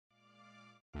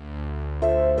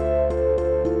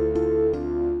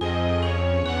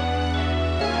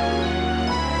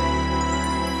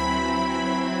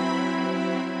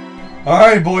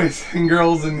Alright, boys and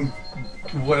girls and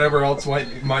whatever else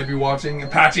might be watching,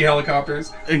 Apache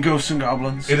helicopters. And ghosts and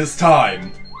goblins. It is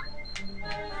time.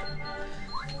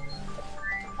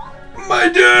 My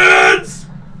dudes!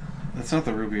 That's not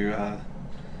the ruby, the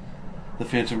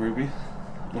Phantom Ruby.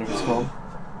 Whatever it's called.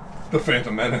 The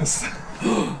Phantom Menace.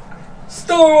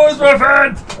 Star Wars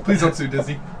reference! Please don't sue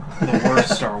Disney. The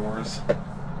worst Star Wars.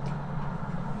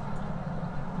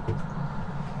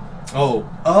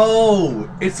 Oh,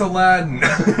 it's Aladdin.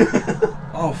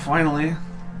 Oh, finally.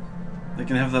 They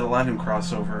can have that Aladdin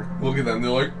crossover. Look at them, they're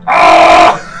like,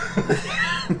 ah!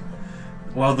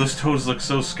 Wow, those toads look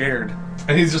so scared.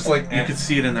 And he's just like, You could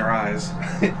see it in their eyes.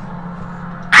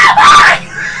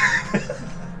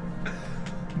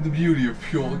 The beauty of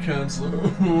pure cancer.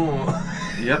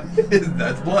 Yep.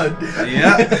 That's blood.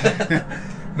 Yeah.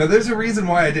 Now, there's a reason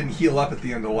why I didn't heal up at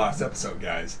the end of the last episode,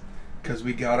 guys. Because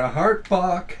we got a heart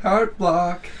block.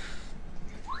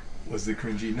 Was it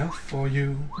cringy enough for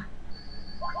you?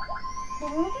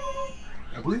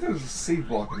 I believe there's a save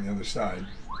block on the other side.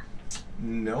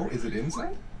 No? Is it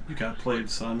inside? You got played,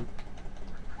 son.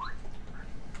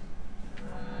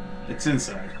 It's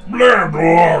inside. Blah,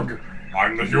 blog!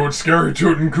 I'm the huge scary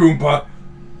Tootin' Koompa.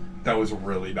 That was a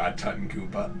really bad Tootin'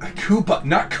 Koompa. Koopa,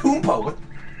 not Koompa! What?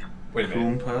 Wait a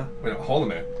minute. Koompa? Wait, hold a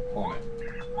minute.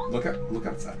 Look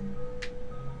outside.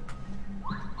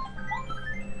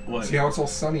 What? See how it's all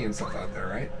sunny and stuff out there,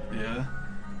 right? Yeah.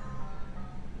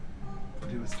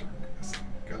 Do this.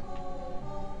 Go.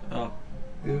 Oh.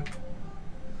 Yeah.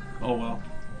 Oh well.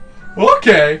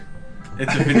 Okay!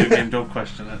 It's a video game, don't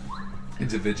question it.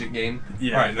 It's a Vidget game?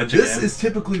 Yeah. Alright, now this is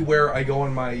typically where I go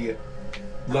on my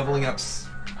leveling ups.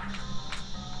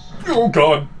 Oh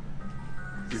god!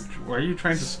 Why are you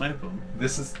trying to snipe him?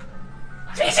 This is.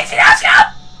 360 no-scope!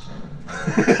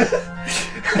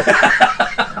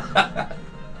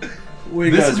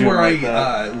 This is where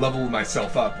I level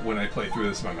myself up when I play through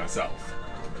this by myself.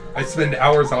 I spend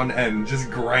hours on end just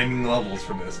grinding levels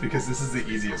from this because this is the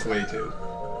easiest way to.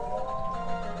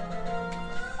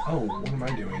 Oh, what am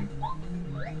I doing?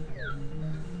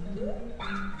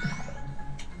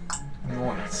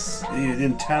 Nice. You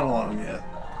didn't tattle on him yet.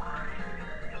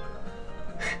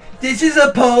 This is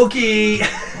a pokey!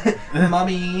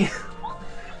 Mommy!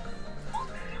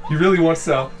 He really wants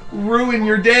to ruin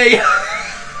your day!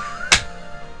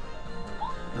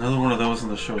 Another one of those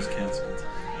and the show's cancelled.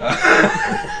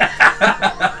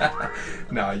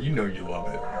 Nah, you know you love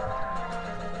it.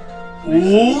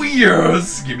 Oh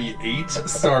yes! Give me 8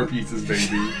 star pieces,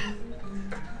 baby.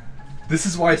 This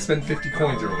is why I spent 50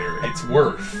 coins earlier. It's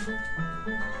worth.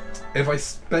 If I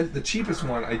spent the cheapest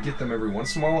one, I'd get them every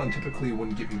once in a while, and typically it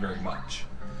wouldn't get me very much.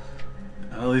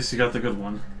 At least you got the good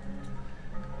one.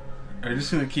 Are you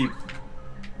just gonna keep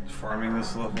farming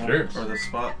this level Sure. or this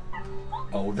spot?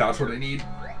 Oh, that's what I need?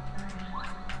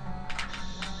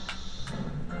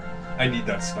 I need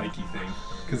that spiky thing,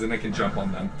 because then I can jump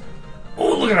on them.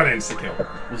 Oh, look at that insta-kill.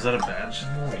 Was that a badge?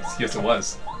 Nice. Yes, it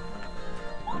was.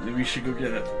 Maybe you should go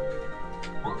get it.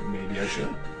 Or maybe I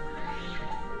should.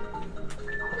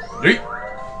 Yeet!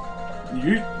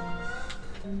 Yeet.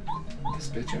 This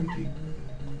bitch empty.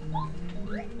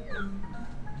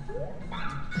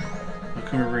 How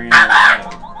come we're bringing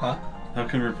out, Huh? how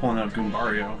come we're pulling out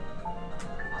Goombario?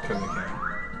 Because I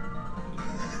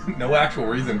can. No actual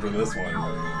reason for this one.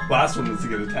 Last one was to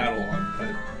get a tattle on,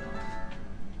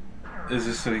 but... Is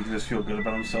this so he can just feel good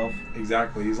about himself?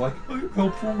 Exactly. He's like, I'm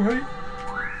helpful, right?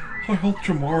 I helped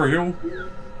you, Mario.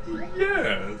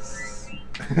 Yes.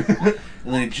 And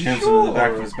then he jams him in the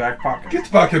back of his back pocket.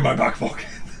 Get back in my back pocket.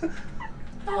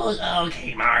 Oh,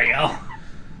 okay, Mario.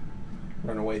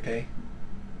 Runaway pay.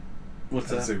 What's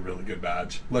That's that? a really good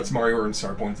badge. Lets Mario earn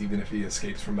star points even if he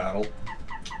escapes from battle.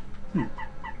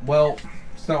 Well,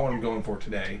 it's not what I'm going for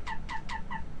today.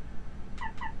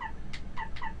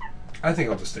 I think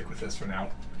I'll just stick with this for now.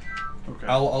 Okay.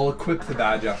 I'll equip the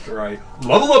badge after I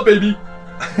level up, baby!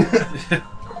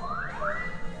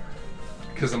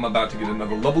 Because I'm about to get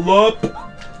another level up!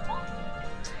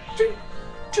 3,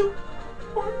 2,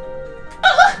 1.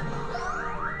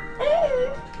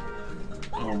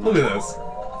 Oh my. Look at this.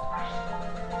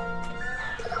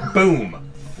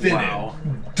 Boom. Finished. Wow.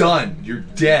 Done. You're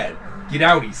dead. Get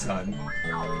outie, son.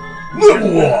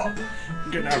 Level up!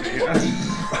 Get out of here.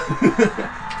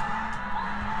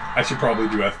 I should probably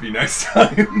do FB next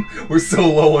time. We're so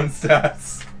low on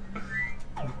stats.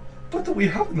 But do we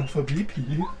have enough for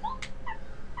BP?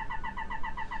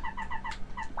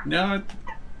 No,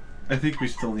 I think we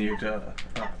still need to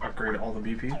upgrade all the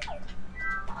BP.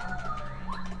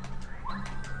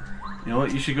 You know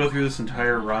what? You should go through this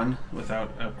entire run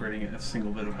without upgrading a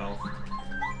single bit of health.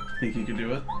 Think you could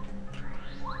do it?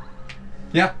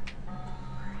 Yeah.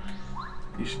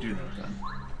 You should do that then.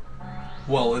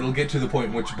 Well, it'll get to the point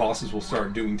in which bosses will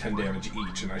start doing 10 damage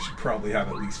each, and I should probably have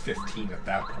at least 15 at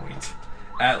that point.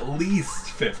 At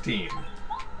least 15.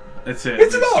 That's it.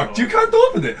 It's locked! You can't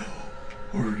open it!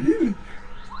 Oh, really?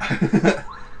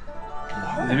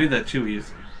 They made that too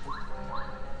easy.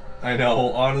 I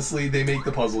know, honestly, they make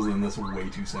the puzzles in this way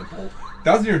too simple.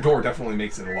 Thousand Year Door definitely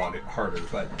makes it a lot harder,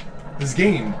 but this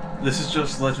game... This is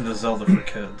just Legend of Zelda for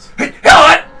kids. Hey,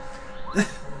 hell it!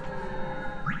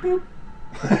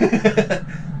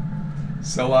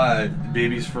 So,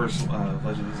 Baby's first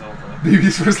Legend of Zelda.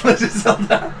 Baby's first Legend of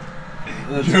Zelda.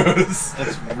 Yes.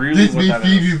 That's really This what is that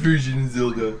baby is. version of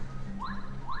Zelda.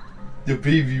 The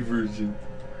baby version.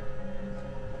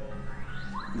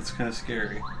 It's kind of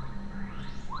scary.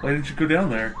 Why didn't you go down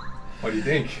there? What do you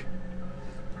think?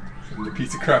 And the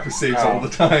piece of crap is saves all the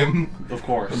time. Of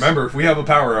course. Remember, if we have a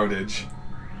power outage...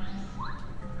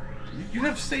 You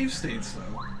have save states,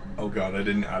 though. Oh god, I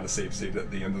didn't add a save state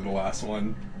at the end of the last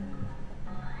one.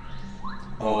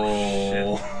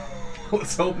 Oh, shit.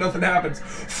 Let's hope nothing happens.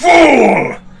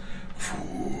 Fool!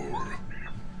 Fool.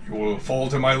 You will fall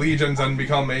to my legions and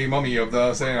become a mummy of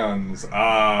the sands.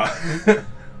 Ah.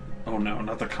 Oh no,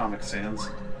 not the Comic Sans.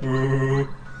 Oh,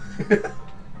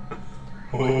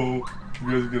 you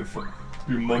guys are gonna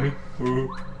be a mummy?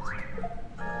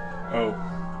 Oh.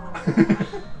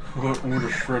 I'm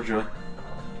gonna shred ya.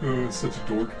 Such a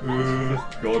dork.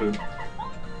 Got him.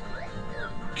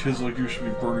 Kids like you should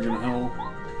be burning in hell.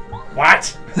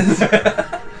 What?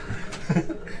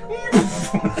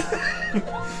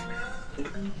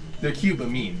 They're cute but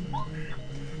mean.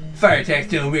 Fire attacks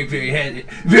don't work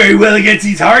very well against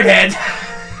these hardheads.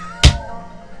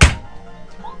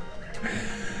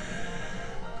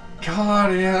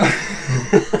 God, yeah.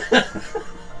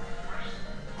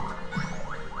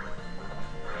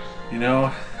 You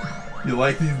know, You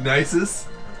like these nicest?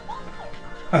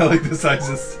 I like the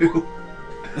sizes too.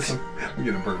 I'm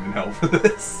gonna burn in hell for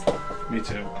this. me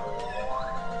too.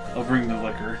 I'll bring the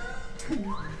liquor.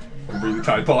 I'll bring the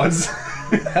Tide Pods.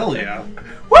 Hell yeah.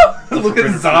 Woo! Look at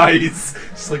his eyes.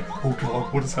 Just like, oh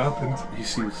god, what has happened? He's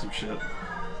seen some shit.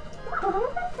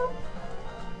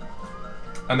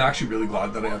 I'm actually really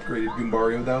glad that I upgraded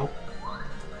Goombario though.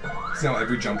 Because now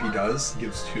every jump he does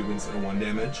gives 2 instead of 1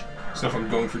 damage. So if I'm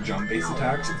going for jump-based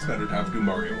attacks, it's better to have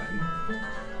Goombario in.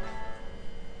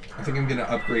 I think I'm gonna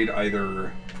upgrade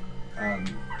either...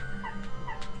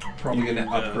 probably gonna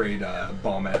upgrade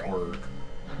Bombette or...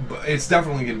 But it's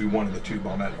definitely gonna be one of the two,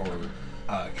 Bombette or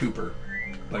Cooper.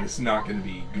 But it's not gonna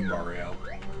be Goombario.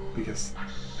 Because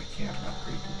I can't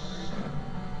upgrade Goombario.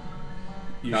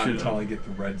 You Not should until I get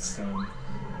the redstone.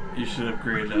 You should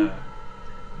upgrade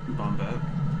Bombette.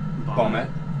 Bombette?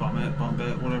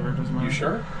 Bombette, whatever, it doesn't matter. You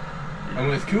sure? And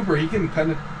with Cooper, he can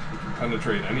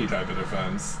penetrate any type of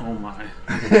defense. Oh my.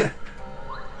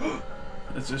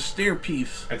 It's a stair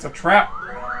piece. It's a trap.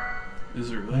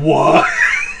 Is it really? What?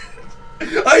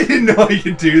 I didn't know I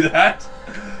could do that.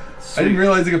 Sweet. I didn't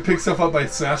realize I could pick stuff up by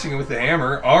smashing it with the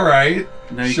hammer. Alright.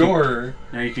 Sure.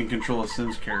 Now you can control a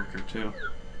Sims character too.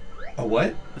 A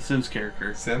what? A Sims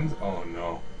character. Sims? Oh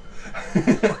no.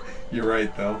 You're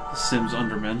right though. Sims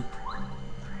Underman.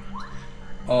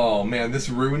 Oh man, this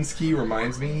Ruins Key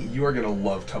reminds me, you are gonna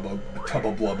love Tubba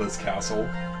Blubba's castle.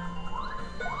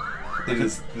 It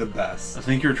is the best. I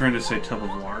think you were trying to say Tub of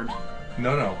Lard.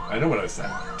 No, I know what I said.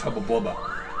 Tubba Blubba.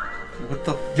 What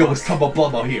the Yo, it's Tubba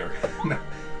Blubba here.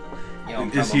 Yo,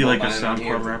 Is he like a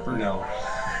SoundCloud rapper? No.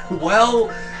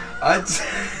 Well,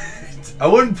 I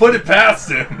wouldn't put it past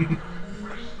him.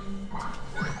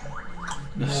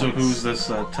 So who's this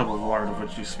Tub of Lard of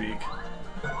which you speak?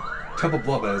 Tubba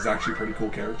Blubba is actually a pretty cool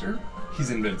character.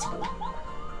 He's invincible.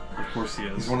 Of course he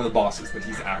He's is. one of the bosses, but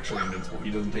he's actually invincible.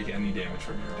 He doesn't take any damage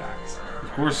from your attacks.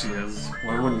 Of course he is.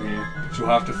 Why wouldn't he? But you'll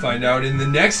have to find out in the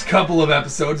next couple of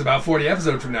episodes, about 40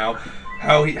 episodes from now,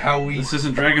 how we This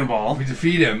isn't Dragon Ball.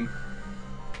 defeat him.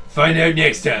 Find out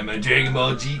next time on Dragon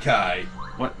Ball G Kai.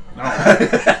 What? No.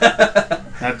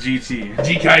 Not GT.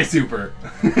 G Kai Super.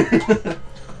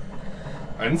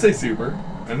 I didn't say Super.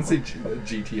 I didn't say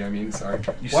GT. I mean, sorry.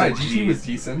 You Why? said GT G. was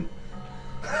decent.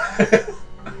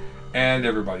 And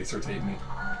everybody starts hating me.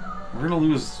 We're gonna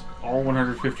lose all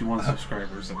 151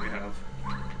 subscribers that we have.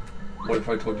 What if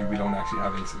I told you we don't actually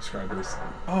have any subscribers?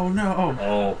 Oh no!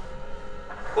 Oh.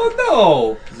 Oh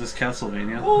no! Is this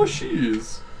Castlevania? Oh, she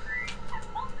is.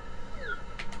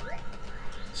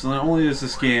 So not only is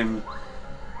this game...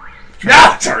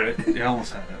 Ah! Darn it! I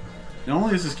almost had it. Not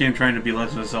only is this game trying to be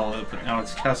Legend of Zelda, but now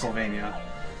it's Castlevania.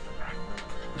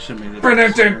 I should have made it.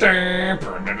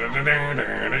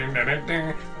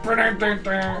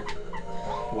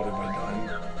 What have I done?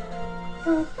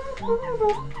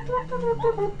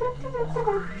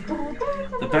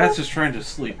 The bat's just trying to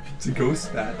sleep. It's a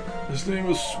ghost bat. His name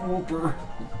is Swooper.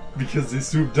 Because they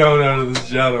swoop down out of the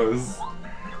shadows.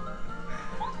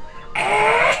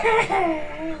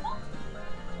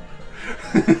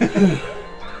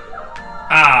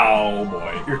 Ow,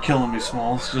 boy. You're killing me,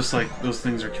 Smalls, just like those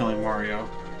things are killing Mario.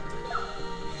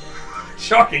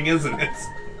 Shocking, isn't it?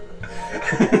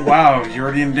 Wow, you're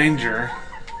already in danger.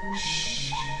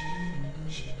 Shh.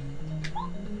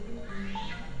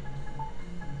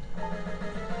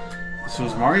 So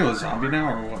is Mario a zombie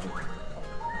now, or what?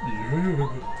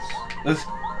 Let's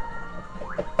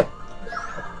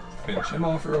Finish him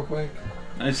off real quick.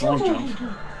 nice long jump.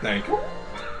 Thank you.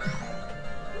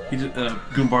 He just,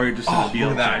 Goombario just did a Oh, look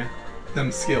at that. BLJ.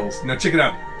 Them skills. Now check it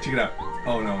out. Check it out.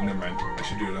 Oh no, never mind. I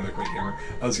should do another quick hammer.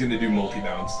 I was gonna do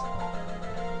multi-bounce.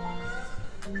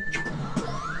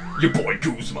 Your boy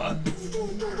Kuzma.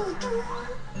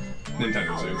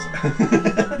 Nintendo sues.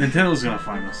 Nintendo's gonna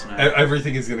find us now.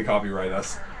 Everything is gonna copyright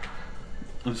us.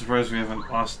 I'm surprised we haven't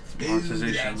lost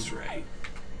monetization. That's right.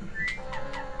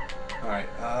 Alright,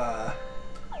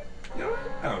 you know what?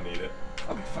 I don't need it.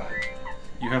 I'll be fine.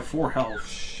 You have 4 health.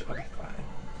 Shh, I'll be fine.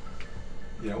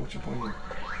 Yeah, what's your point?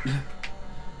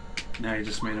 Now you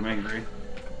just made him angry.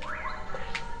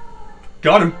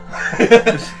 Got him!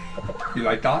 You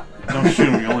like that? Don't shoot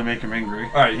him, you only make him angry.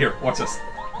 Alright, here, watch this.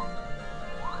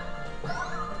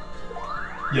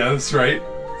 Yeah, that's right.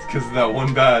 It's because of that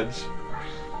one badge.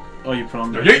 Oh, you put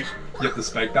on the... Yeet! Yep, the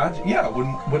spike badge. Yeah,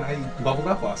 when I leveled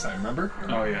up last time, remember?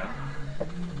 Oh, yeah.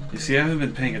 You see, I haven't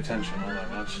been paying attention all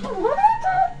that much.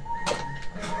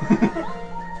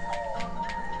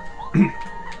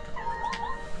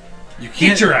 You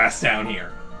can't... Get your ass down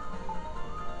here!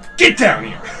 Get down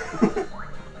here!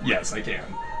 Yes, I can.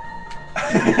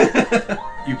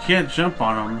 You can't jump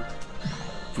on him,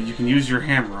 but you can use your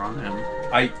hammer on him.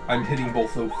 I'm hitting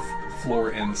both the floor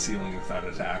and the ceiling with that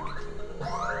attack.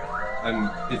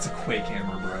 It's a quake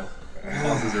hammer, bro. It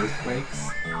causes earthquakes.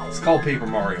 It's called Paper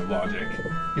Mario logic.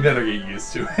 You better get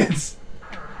used to it.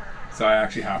 So I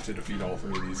actually have to defeat all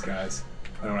 3 of these guys.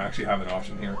 I don't actually have an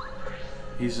option here.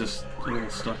 He's just a little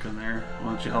stuck in there.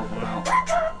 Why don't you help him out?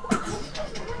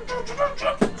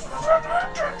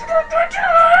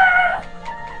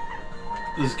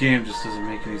 This game just doesn't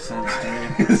make any sense to me.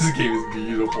 This game is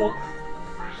beautiful.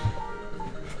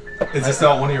 Is this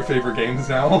not one of your favorite games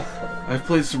now? I've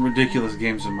played some ridiculous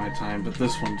games in my time, but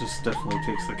this one just definitely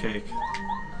takes the cake.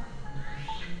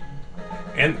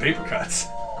 And paper cuts.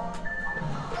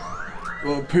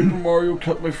 Well, Paper Mario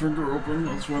cut my finger open,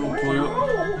 that's why I don't play it.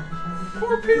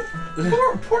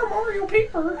 Poor Mario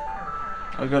Paper.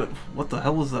 I got it. What the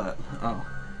hell was that? Oh.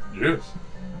 Yes.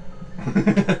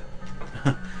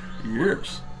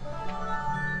 Yes.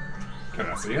 Can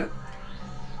I see it?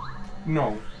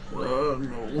 No.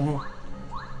 No.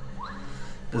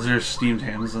 Is there steamed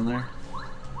hams in there?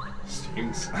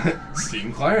 Steam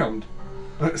clammed.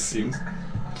 Steam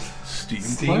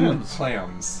clams.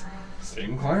 clams.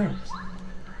 Steam clams.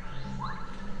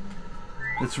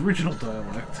 It's regional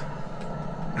dialect.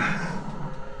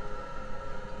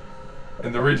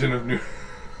 In the region of New...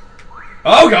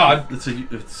 Oh god! It's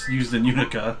used in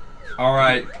Unica.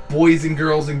 Alright, boys and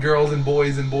girls and girls and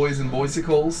boys and boys and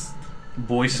boysicles.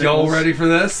 Boysicles. Y'all ready for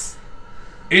this?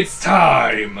 It's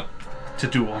time! To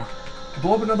duel. To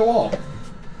blow up another wall.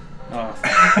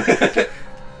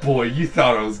 Boy, you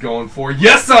thought I was going for...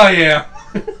 Yes, I am!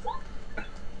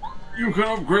 You can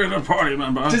upgrade a party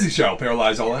member. Dizzy Shell,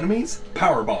 paralyze all enemies.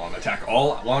 Power Bomb, attack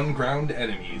all on-ground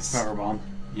enemies. Power bomb.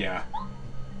 Yeah.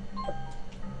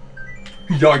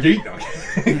 Doggy.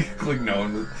 Click no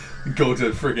and go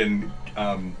to friggin'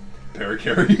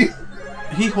 Paracarry.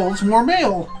 He holds more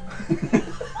mail.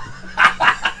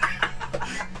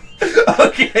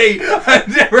 Okay, I've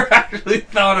never actually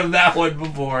thought of that one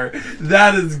before.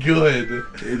 That is good.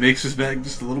 It makes his bag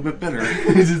just a little bit better.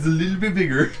 It's just a little bit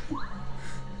bigger.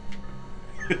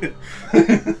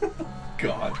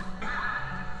 God.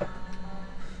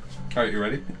 Alright, you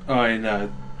ready? Oh, and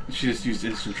she just used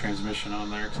instant transmission on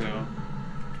there too.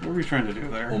 What were we trying to do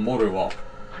there? Oh no,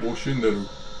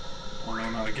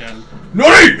 not again.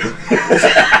 NONI!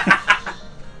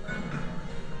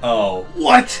 Oh.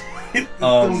 What? It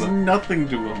does nothing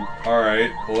to him.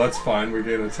 Alright, well that's fine. We're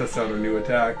gonna test out a new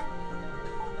attack.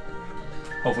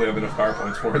 Hopefully I have enough fire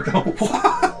points for it though.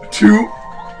 2?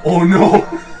 Oh no!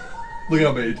 Look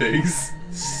how many it takes.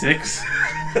 6?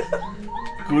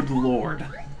 Good lord.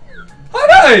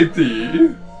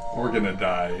 Alrighty! We're gonna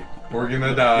die. We're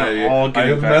gonna die. We're all I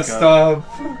getting have back messed up.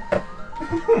 up.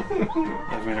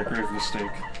 I've made a grave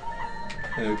mistake.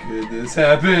 How could this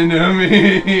happen to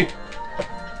me?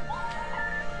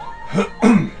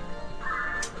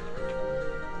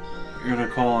 You're gonna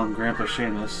call on Grandpa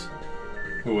Seamus.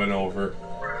 Who went over?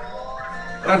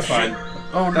 That's fine.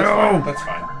 Oh That's no! fine. That's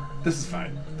fine. This is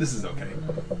fine. This is okay.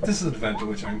 This is an event in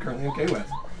which I'm currently okay with.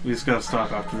 We just gotta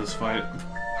stop after this fight.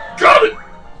 Got it!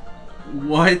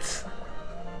 What?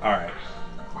 Alright.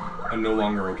 I'm no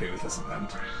longer okay with this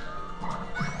event.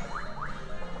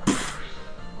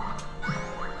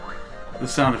 The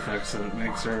sound effects that it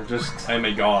makes are just... I'm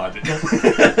a god.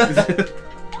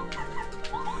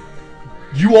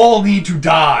 You all need to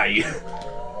die!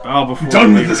 Oh, before I'm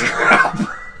done we with this leave. crap!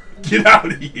 Get out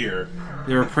of here!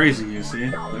 They were praising you, see?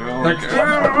 They were all like...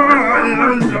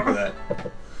 That.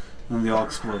 And they all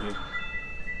exploded.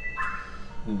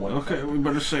 Okay, we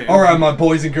better say it. Alright, my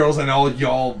boys and girls and all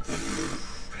y'all...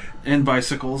 And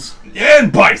bicycles.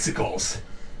 And bicycles!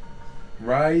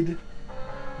 Ride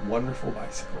wonderful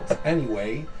bicycles.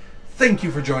 Anyway, thank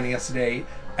you for joining us today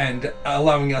and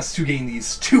allowing us to gain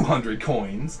these 200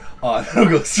 coins. That'll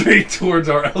go straight towards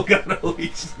our Elgato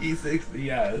HD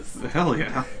 60S. Hell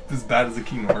yeah. It's as bad as a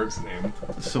Kingdom Hearts name.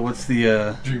 So what's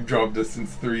the, Dream Drop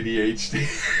Distance 3D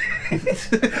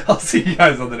HD. I'll see you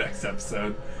guys on the next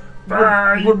episode.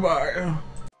 Bye. Goodbye.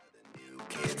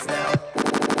 Kids now,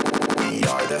 we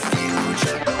are the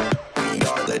future.